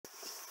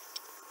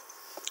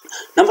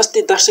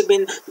नमस्ते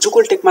दर्शकबिन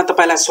जुकुल टेकमा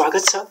तपाईलाई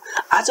स्वागत छ।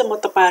 आज म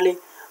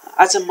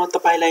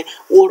तपाईलाई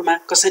ओडमा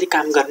कसरी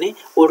काम गर्ने,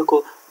 ओडको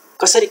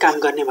कसरी काम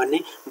गर्ने भन्ने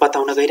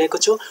बताउन गइरहेको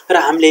छु र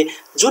हामीले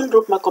जुन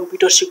रूपमा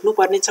कम्प्युटर सिक्नु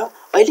पर्ने छ,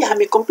 अहिले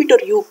हामी कम्प्युटर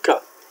युग र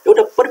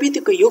एउटा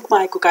प्रविधिको युगमा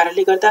आएको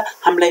कारणले गर्दा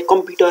हामीलाई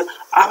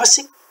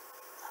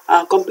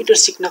कम्प्युटर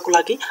सिक्नको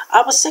लागि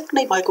आवश्यक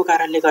नै भएको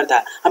कारणले गर्दा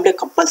हामीले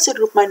कम्पल्सरी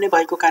रूपमा नै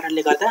भएको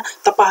कारणले गर्दा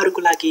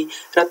तपाईहरुको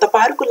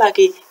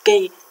लागि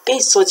केही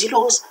सजिलो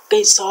होस्,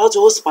 केही सहज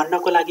होस्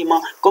भन्नको लागि म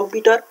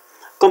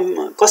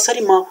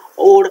कसरी म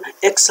ओड,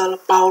 एक्सेल,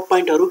 पावर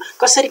पोइन्टहरु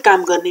कसरी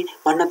काम गर्ने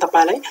भन्न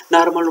तपाईलाई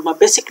नर्मल रूपमा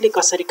बेसिकली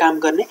कसरी काम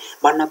गर्ने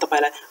भन्न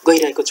तपाईलाई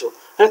गइरहेको छु।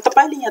 र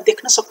तपाईले यहाँ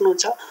देख्न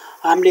सक्नुहुन्छ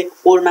हामीले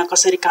ओडमा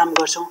कसरी काम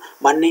गर्छौं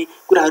भन्ने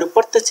कुराहरु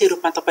प्रत्यक्ष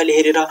रूपमा तपाईले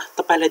हेरेर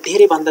तपाईलाई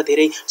धेरै भन्दा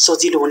धेरै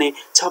सजिलो हुने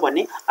छ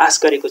भन्ने आश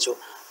गरेको छु।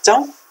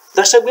 जाउँ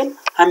दर्शकबिन,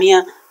 हामी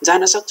यहाँ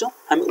जान सक्छौं।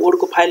 हामी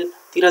ओडको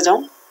फाइलतिर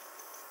जाउँ।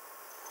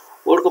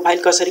 ओडको फाइल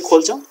कसरी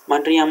खोल्छौं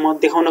भनेर यहाँ म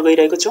देखाउन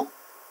गइरहेको छु।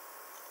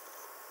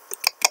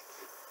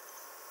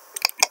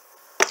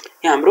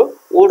 यहाँ हाम्रो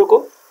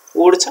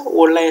ओड छ।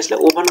 ओडलाई यसलाई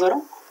ओपन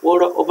गरौँ।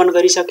 ओड ओपन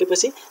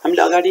गरिसकेपछि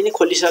हामीले अगाडि नै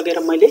खोलिसकेर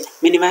मैले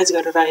मिनिमाइज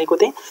गरेर राखेको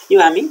थिएँ। यो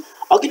हामी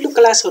अघिल्लो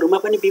क्लासहरुमा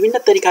पनि विभिन्न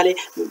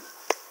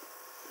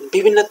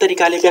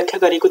तरिकाले व्याख्या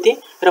गरेको थिएँ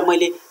र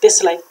मैले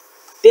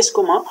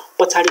त्यसको म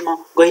पछाडी म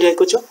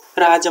गइरहेको छु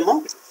र आज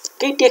म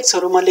केही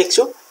टेक्स्टहरु म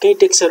लेख्छु। केही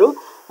टेक्स्टहरु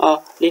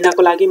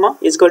लिनको लागि म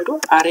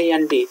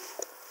 =RAND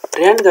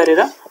र्यान्ड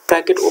गरेर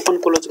ब्र्याकेट ओपन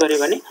क्लोज गरे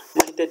भने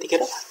मैले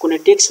त्यतिखेर कुनै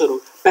टेक्स्टहरु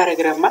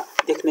प्याराग्राफमा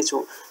देख्ने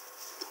छु।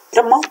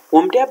 र म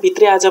होम ट्याब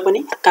भित्रै आज पनि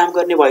काम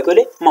गर्ने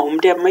भएकोले म होम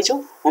ट्याबमै छु।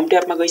 होम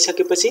ट्याबमा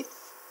गइसकेपछि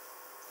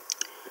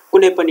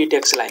कुनै पनि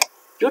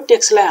यो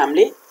टेक्स्टलाई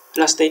हामीले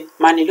जस्तै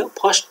मानिलियौ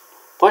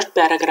फर्स्ट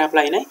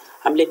प्याराग्राफलाई नै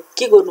हामीले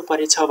के गर्नु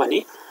परेछ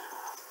भने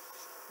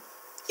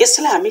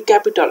यसलाई हामी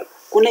क्यापिटल,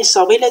 कुनै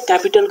सबैलाई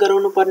क्यापिटल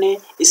गराउनु पर्ने,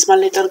 स्मल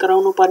लेटर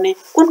गराउनु पर्ने,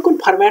 कुन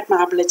फर्म्याटमा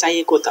आफुलाई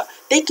चाहिएको त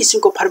त्यही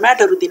किसिमको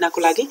फर्म्याटहरु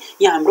दिनको लागि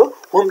यहाँ हाम्रो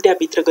होम ट्याब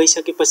भित्र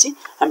गइसकेपछि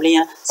हामीले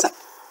यहाँ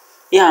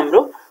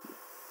हाम्रो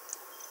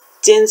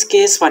चेन्ज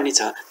केस भन्ने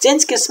छ।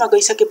 चेन्ज केसमा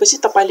गइसकेपछि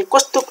तपाईले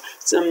कस्तो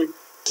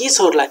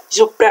केसहरुलाई,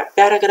 जो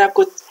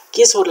प्याराग्राफको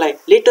केसहरुलाई,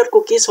 लेटरको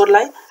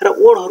केसहरुलाई र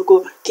वर्डहरुको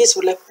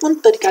केसहरुलाई कुन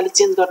तरिकाले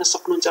चेन्ज गर्न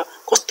सक्नुहुन्छ,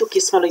 कस्तो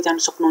केसमा लैजान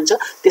सक्नुहुन्छ,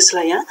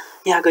 त्यसलाई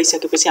यहाँ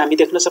गइसकेपछि हामी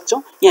देख्न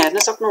सक्छौं। यहाँ हेर्न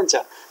सक्नुहुन्छ।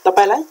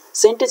 तपाईलाई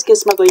सेन्टेन्स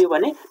केसमा गयो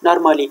भने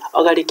नर्मली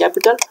अगाडि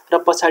क्यापिटल र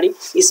पछाडी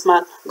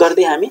स्मल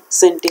गर्दै हामी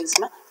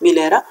सेन्टेन्समा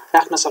मिलाएर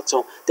राख्न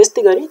सक्छौं।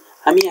 त्यस्तै गरी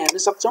हामी यहाँ हेर्न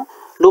सक्छौं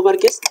लोवर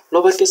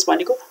केस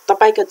भनेको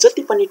तपाईका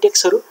जति पनि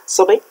टेक्स्टहरु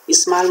सबै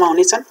स्मलमा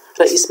हुनेछन्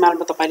र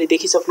स्मलमा तपाईले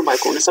देखिसक्नु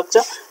भएको हुन सक्छ।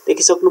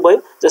 देखिसक्नुभयो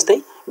जस्तै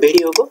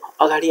भिडियोको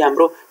अगाडि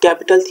हाम्रो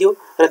क्यापिटल थियो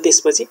र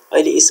त्यसपछि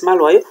अहिले स्मल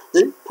भयो,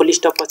 जुन फुल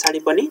स्टप पछाडी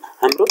पनि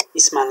हाम्रो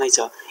स्मल नै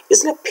छ।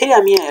 यसलाई फेरि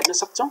हामी यहाँ हेर्न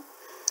सक्छौं।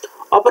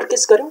 अपर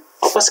केस गर्यौं,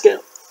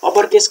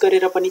 अपर केस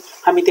गरेर पनि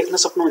हामी देख्न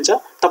सक्नुहुन्छ।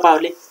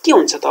 तपाईहरुले के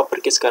हुन्छ त अपर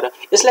केस गरेर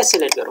यसलाई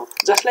सिलेक्ट गरौँ।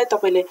 जसलाई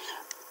तपाईले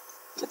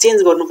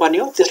चेन्ज गर्नुपर्ने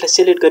हो त्यसलाई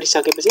सिलेक्ट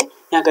गरिसकेपछि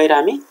यहाँ गएर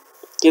हामी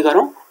के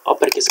गरौँ,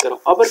 अपर केस गरौँ।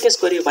 अपर केस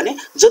गरियो भने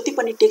जति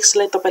पनि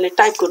टेक्स्टलाई तपाईले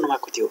टाइप गर्नु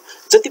भएको थियो,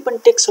 जति पनि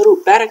टेक्स्टहरु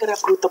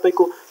प्याराग्राफहरु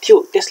तपाईको थियो,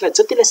 त्यसलाई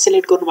जतिलाई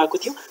सिलेक्ट गर्नु भएको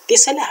थियो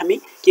त्यसैलाई हामी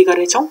के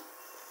गरेछौं,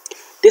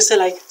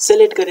 त्यसैलाई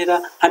सिलेक्ट गरेर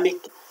हामी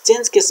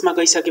चेन्ज केसमा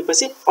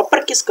गइसकेपछि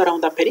अपर केस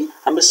गराउँदा फेरि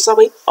हाम्रो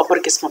सबै अपर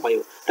केसमा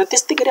भयो। र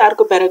त्यस्तै गरी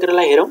अर्को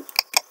प्याराग्राफलाई हेरौं।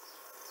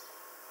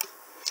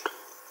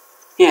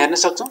 यहाँ हेर्न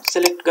सक्छौं।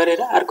 सिलेक्ट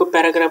गरेर अर्को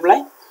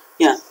प्याराग्राफलाई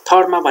यहाँ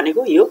थर्डमा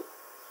भनेको यो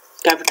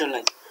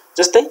क्यापिटललाई,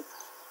 जस्तै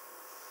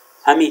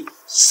हामी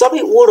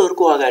सबै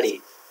वर्डहरुको अगाडि,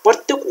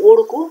 प्रत्येक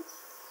वर्डको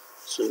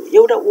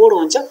एउटा वर्ड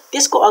हुन्छ,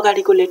 त्यसको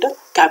अगाडिको लेटर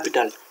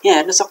क्यापिटल यहाँ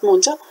हेर्न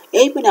सक्नुहुन्छ।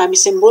 यही पनि हामी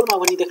सिम्बलमा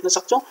पनि देख्न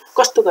सक्छौं।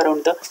 कस्तो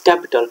गराउने त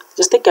क्यापिटल,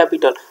 जस्तै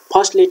क्यापिटल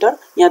फर्स्ट लेटर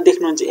यहाँ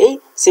देख्नुहुन्छ, यही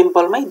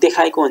सिम्पलमै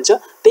देखाएको हुन्छ,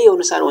 त्यही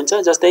अनुसार हुन्छ।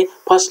 जस्तै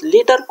फर्स्ट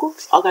लेटरको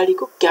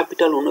अगाडिको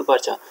क्यापिटल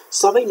हुनुपर्छ,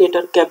 सबै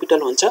लेटर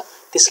क्यापिटल हुन्छ,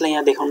 त्यसलाई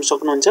यहाँ देखाउन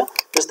सक्नुहुन्छ।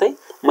 जस्तै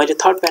मैले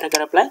थर्ड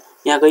प्याराग्राफलाई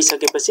यहाँ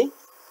गइसकेपछि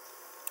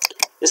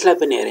यसलाई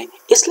पनि हेरे।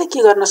 यसलाई के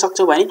गर्न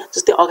सक्छौं भने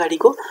जस्तै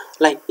अगाडिको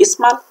लाई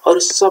स्मल अरु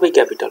सबै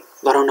क्यापिटल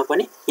गराउन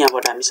पनि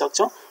यहाँबाट हामी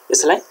सक्छौं।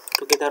 यसलाई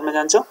टुगेदरमा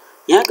जान्छौं।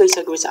 यहाँ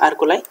गइसकेपछि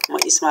अर्कोलाई म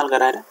स्मल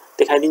गराएर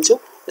देखाइदिन्छु।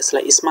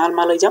 यसलाई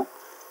स्मलमा लैजाउँ।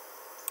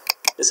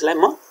 यसलाई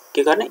म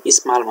के गर्ने,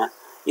 स्मलमा।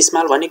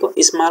 स्मल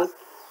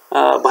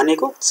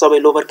भनेको सबै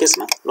लोवर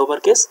केसमा, लोवर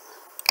केस।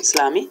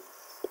 यसलाई हामी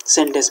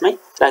सेन्टेन्समै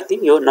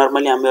राख्दियौ। यो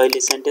नर्मली हामी अहिले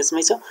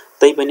सेन्टेन्समै छ,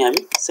 तै पनि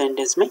हामी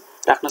सेन्टेन्समै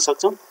राख्न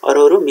सक्छौं।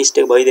 अरु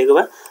मिस्टेक भइदिएको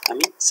भए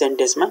हामी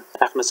सेन्टेन्समा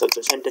राख्न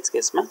सक्छौं। सेन्टेन्स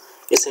केसमा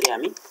यसरी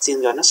हामी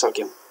चेन्ज गर्न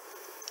सक्यौं।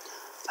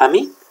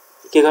 हामी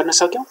के गर्न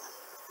सक्यौं,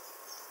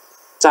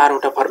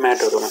 चारवटा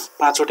फर्म्याटहरुमा,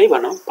 पाँचवटै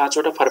भनौं,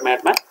 पाँचवटा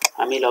फर्म्याटमा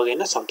हामी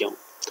लगाउन सक्यौं।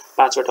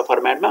 पाँचवटा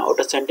फर्म्याटमा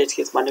एउटा सेन्टेन्स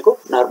केस भनेको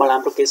नर्मल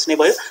हाम्रो केस नै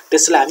भयो,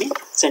 त्यसलाई हामी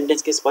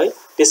सेन्टेन्स केस भयो।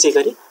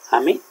 त्यसैगरी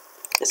हामी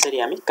यसरी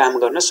हामी काम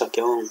गर्न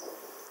सक्यौं।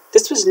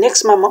 त्यसपछि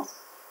नेक्स्टमा म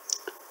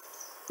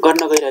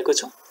गर्न गइरहेको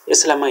छु।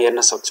 यसलाई म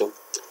हेर्न सक्छु।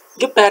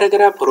 यो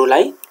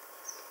प्याराग्राफहरुलाई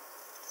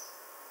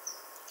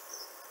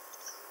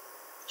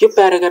यो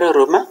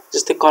प्याराग्राफहरुमा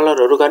जस्तै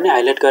कलरहरु गर्ने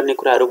हाइलाइट गर्ने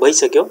कुराहरु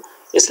भइसक्यो।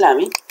 यसलाई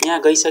हामी यहाँ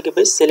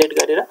गइसकेपछि सिलेक्ट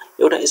गरेर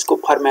एउटा यसको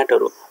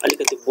फर्म्याटहरु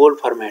अलिकति बोल्ड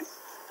फर्म्याट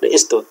र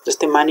यस्तो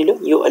जस्तै मानिलो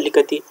यो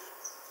अलिकति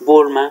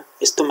बोल्डमा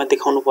यस्तोमा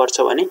देखाउनु पर्छ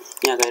भने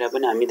यहाँ गएर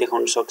पनि हामी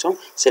देखाउन सक्छौं।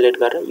 सिलेक्ट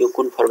गरेर यो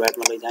कुन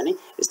फर्म्याटमा लैजाने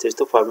यस्तो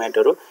यस्तो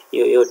फर्म्याटहरु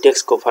यो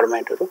टेक्स्टको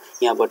फर्म्याटहरु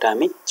यहाँबाट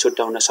हामी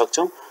छुट्याउन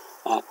सक्छौं।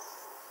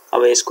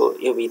 अब यसको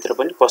यो भित्र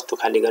पनि कस्तो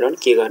खाली गराउने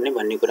के गर्ने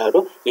भन्ने कुराहरु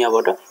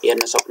यहाँबाट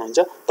हेर्न सक्नुहुन्छ।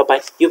 तपाई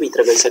यो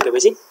भित्र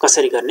गइसकेपछि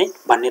कसरी गर्ने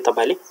भन्ने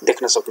तपाईले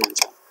देख्न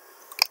सक्नुहुन्छ।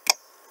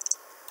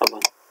 अब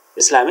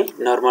यसलाई हामी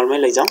नर्मलमै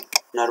लैजाउँ।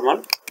 नर्मल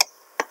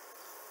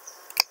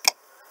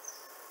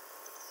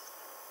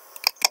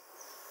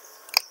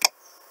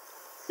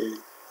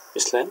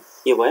यसलाई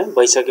यो भयो।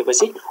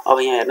 भइसकेपछि अब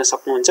यहाँ हेर्न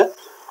सक्नुहुन्छ।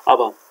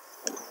 अब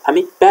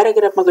हामी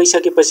प्याराग्राफमा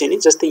गइसकेपछि नि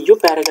जस्तै यो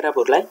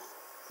प्याराग्राफहरुलाई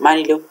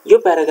मानिलियौ यो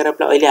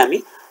प्याराग्राफलाई अहिले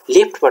हामी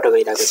लेफ्टबाट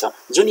गइराको छ।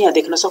 जुन यहाँ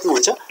देख्न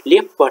सक्नुहुन्छ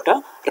लेफ्टबाट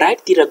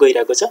राइटतिर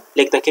गइराको छ।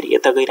 लेख्दाखेरि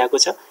यता गइराको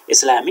छ।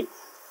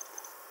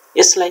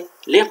 यसलाई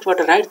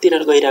लेफ्टबाट राइटतिर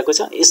गइराको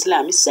छ। यसलाई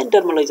हामी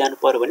सेन्टरमा लैजानु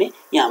पर्यो भने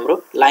यहाँ हाम्रो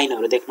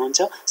लाइनहरु देख्नुहुन्छ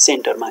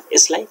सेन्टरमा।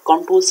 यसलाई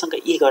कन्ट्रोल सँग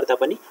ई गर्दा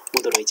पनि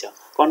हुँदो रहेछ।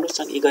 कन्ट्रोल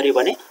सँग ई गरे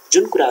भने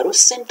जुन कुराहरु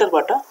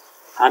सेन्टरबाट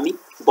हामी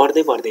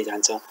बढ्दै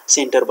जान्छ।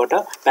 सेन्टरबाट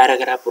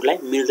प्याराग्राफहरुलाई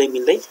मिल्दै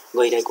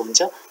गइरहेको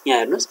हुन्छ। यहाँ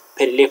हेर्नुस्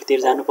फेरि लेफ्टतिर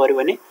जानु पर्यो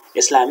भने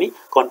यसलाई हामी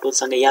कन्ट्रोल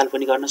सँग याल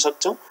पनि गर्न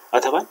सक्छौं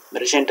अथवा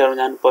सेन्टरमा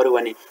जानु पर्यो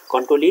भने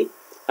कन्ट्रोल ई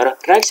र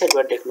राइट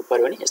साइडबाट देख्नु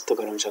पर्यो भने यस्तो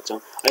गराउन सक्छौं।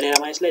 अहिले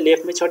म यसलाई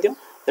लेफ्टमै छोड्दियौ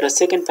र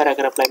सेकेन्ड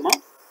प्याराग्राफलाई म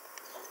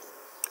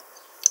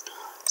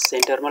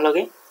सेन्टरमा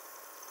लगे।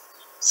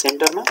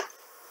 सेन्टरमा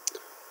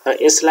र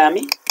यसलाई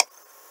हामी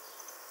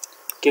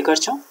के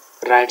गर्छौं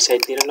राइट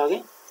साइडतिर लगे।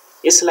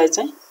 यसलाई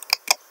चाहिँ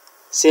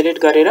सिलेक्ट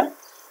गरेर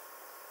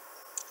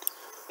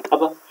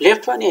अब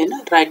लेफ्ट पनि हैन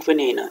राइट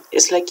पनि हैन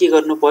यसलाई के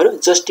गर्नु पर्यो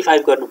जस्टिफाई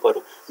गर्नु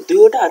पर्यो।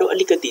 दुईवटाहरु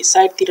अलिकति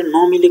साइडतिर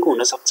नमिलेको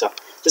हुन सक्छ।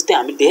 जस्तै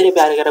हामी धेरै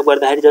प्याराग्राफ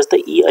गर्दाखेरि जस्तै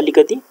ई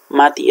अलिकति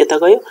माथि यता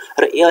गयो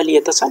र ए अलि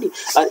यता छ नि।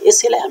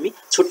 यसैलाई हामी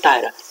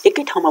छुट्टाएर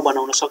एकै ठाउँमा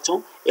बनाउन सक्छौं।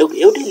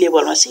 एउटै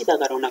लेभलमा सिधा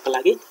गराउनको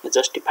लागि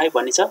जस्टिफाई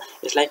भनिन्छ।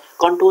 यसलाई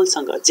कन्ट्रोल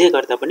सँग जे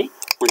गर्दा पनि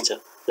हुन्छ।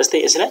 जस्तै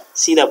यसलाई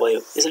सिधा भयो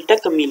यसले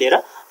टक्क मिलेर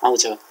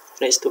आउँछ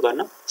र यस्तो गर्न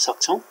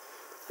सक्छौं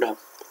र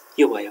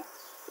यो भयो।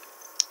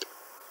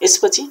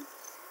 यसपछि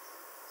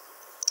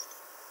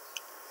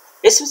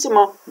म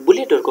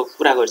बुलेटहरुको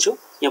कुरा गर्छु।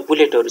 यहाँ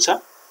बुलेटहरु छ।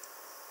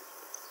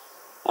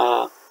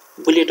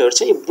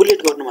 यो बुलेट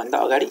गर्नु भन्दा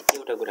अगाडि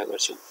एउटा कुरा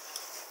गर्छु।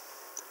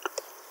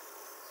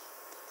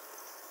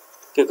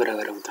 के कुरा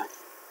गरौँ त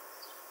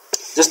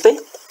जस्तै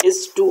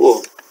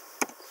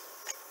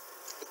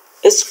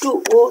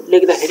H2O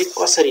लेख्दाखेरि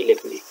कसरी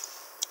लेख्ने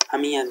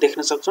हामी यहाँ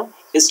देख्न सक्छौं।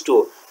 H2O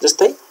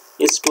जस्तै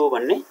H2O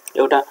भन्ने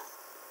एउटा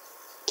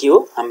के हो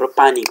हाम्रो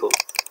पानीको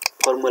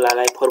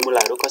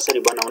फर्मुलाहरु कसरी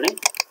बनाउने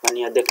भन्ने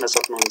यहाँ देख्न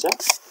सक्नुहुन्छ।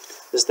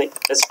 जस्तै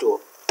H2O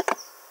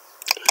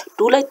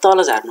 2 लाई तल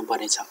झार्नु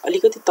पर्नेछ।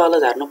 अलिकति तल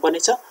झार्नु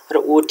पर्नेछ र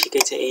O ठिकै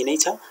छ यही नै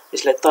छ।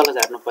 यसलाई तल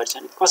झार्नु पर्छ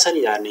नि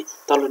कसरी झार्ने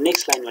तल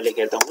नेक्स्ट लाइनमा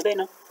लेखेर त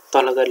हुँदैन।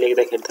 तल गएर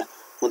लेख्दाखेरि त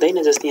हुँदैन।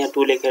 जस्तै यहाँ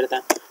 2 लेखेर त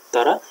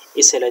तर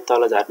यसैलाई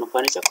तल झार्नु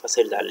पर्नेछ।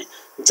 कसरी झार्ने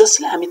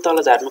जसलाई हामी तल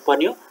झार्नु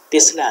पर्ने हो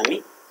त्यसलाई हामी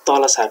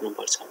तल सार्नु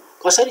पर्छ।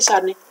 कसरी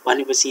सार्ने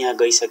भनेपछि यहाँ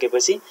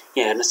गइसकेपछि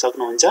यहाँ हेर्न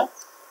सक्नुहुन्छ।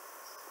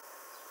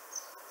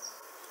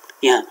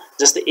 यहाँ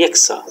जस्तै x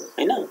छ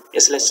हैन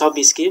यसलाई सब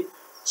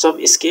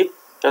स्केप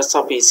र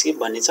सब स्केप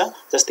भन्ने छ।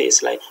 जस्तै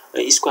यसलाई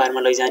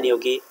स्क्वायरमा लैजाने हो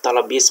कि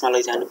तल बेसमा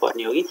लैजानु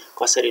पर्ने हो कि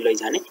कसरी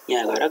लैजाने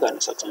यहाँ गएर गर्न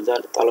सक्छौं।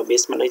 तल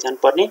बेसमा लैजानु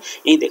पर्ने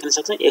यही देख्न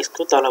सक्छौं। x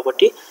को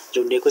तलपट्टि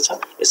झुन्डेको छ।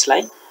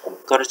 यसलाई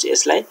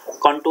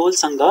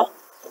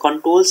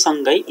कन्ट्रोल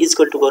सँगै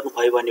इक्वल टु गर्नु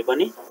भयो भने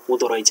पनि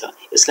हुँदो रहेछ।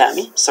 यसलाई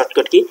हामी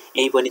सर्टकट की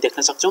यही पनि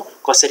देख्न सक्छौं।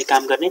 कसरी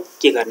काम गर्ने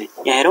के गर्ने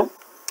यहाँ हेरौं।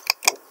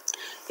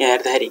 यहाँ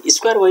हेर्दाखेरि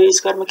स्क्वायर भयो।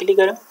 स्क्वायरमा क्लिक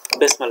गर्यौं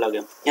बेसमा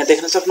लग्यौं। यहाँ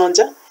देख्न सक्नुहुन्छ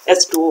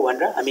H2O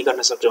भनेर हामी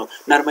गर्न सक्छौं।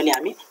 नर्मली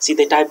हामी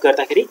सिधै टाइप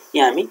गर्दाखेरि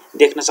यहाँ हामी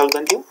देख्न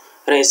सक्दैनथ्यौं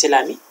र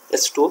यसैलाई हामी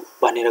H2O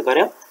भनेर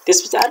गर्यौं।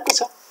 त्यसपछि अर्को छ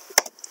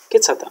के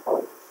छ त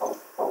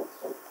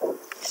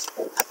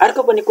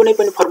अर्को पनि कुनै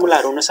पनि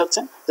फर्मुलाहरु हुन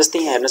सक्छन्। जस्तै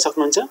यहाँ हेर्न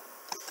सक्नुहुन्छ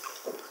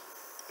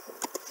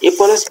a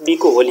 + b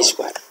को होल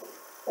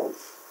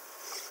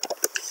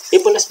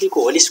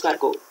स्क्वायर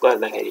को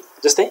गर्दाखेरि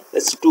जस्तै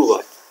H2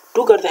 भयो।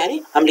 2 गर्दाखेरि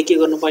हामीले के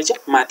गर्नुपर्छ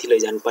माथि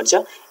लैजानु पर्छ।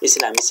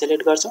 यसैले हामी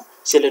सिलेक्ट गर्छौं।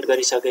 सिलेक्ट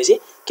गरिसकेपछि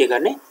के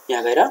गर्ने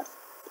यहाँ गएर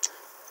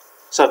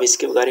सब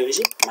स्केप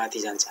गरेपछि माथि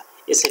जान्छ।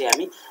 यसरी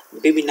हामी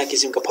विभिन्न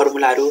किसिमका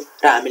फर्मुलाहरु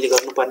र हामीले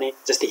गर्नुपर्ने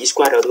जस्तै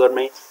स्क्वायरहरु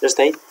गर्ने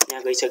जस्तै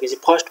यहाँ गइसकेपछि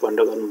फर्स्ट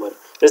भनेर गर्नु पर्यो।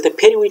 जस्तै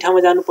फेरि उही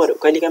ठाउँमा जानु पर्यो।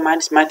 कहिलेकाहीँ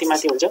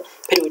माथि हुन्छ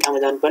फेरि उही ठाउँमा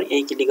जानु पर्यो।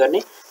 यही क्लिक गर्ने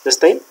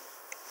जस्तै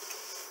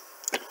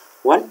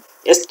 1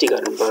 ST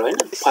गर्नु पर्यो हैन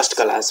फर्स्ट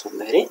क्लास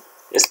भन्दाखेरि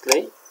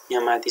यसलाई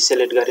यहाँ माथि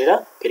सिलेक्ट गरेर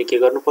फेरि के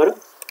गर्नु पर्यो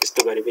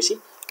यस्तो गरेपछि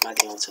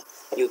माथि आउँछ।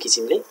 यो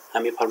किसिमले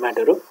हामी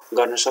फर्म्याटहरु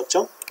गर्न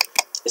सक्छौं।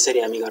 यसरी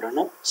हामी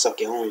गर्न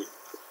सक्यौं।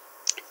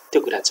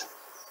 त्यो कुरा छ।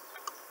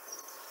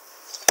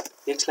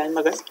 नेक्स्ट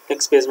लाइनमा गए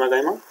नेक्स्ट पेजमा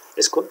गए म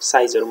यसको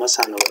साइजहरु म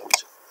सानो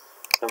गराउँछु।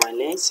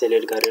 तपाईले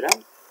सिलेक्ट गरेर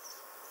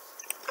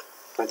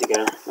कति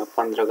गरा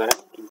 15 गरा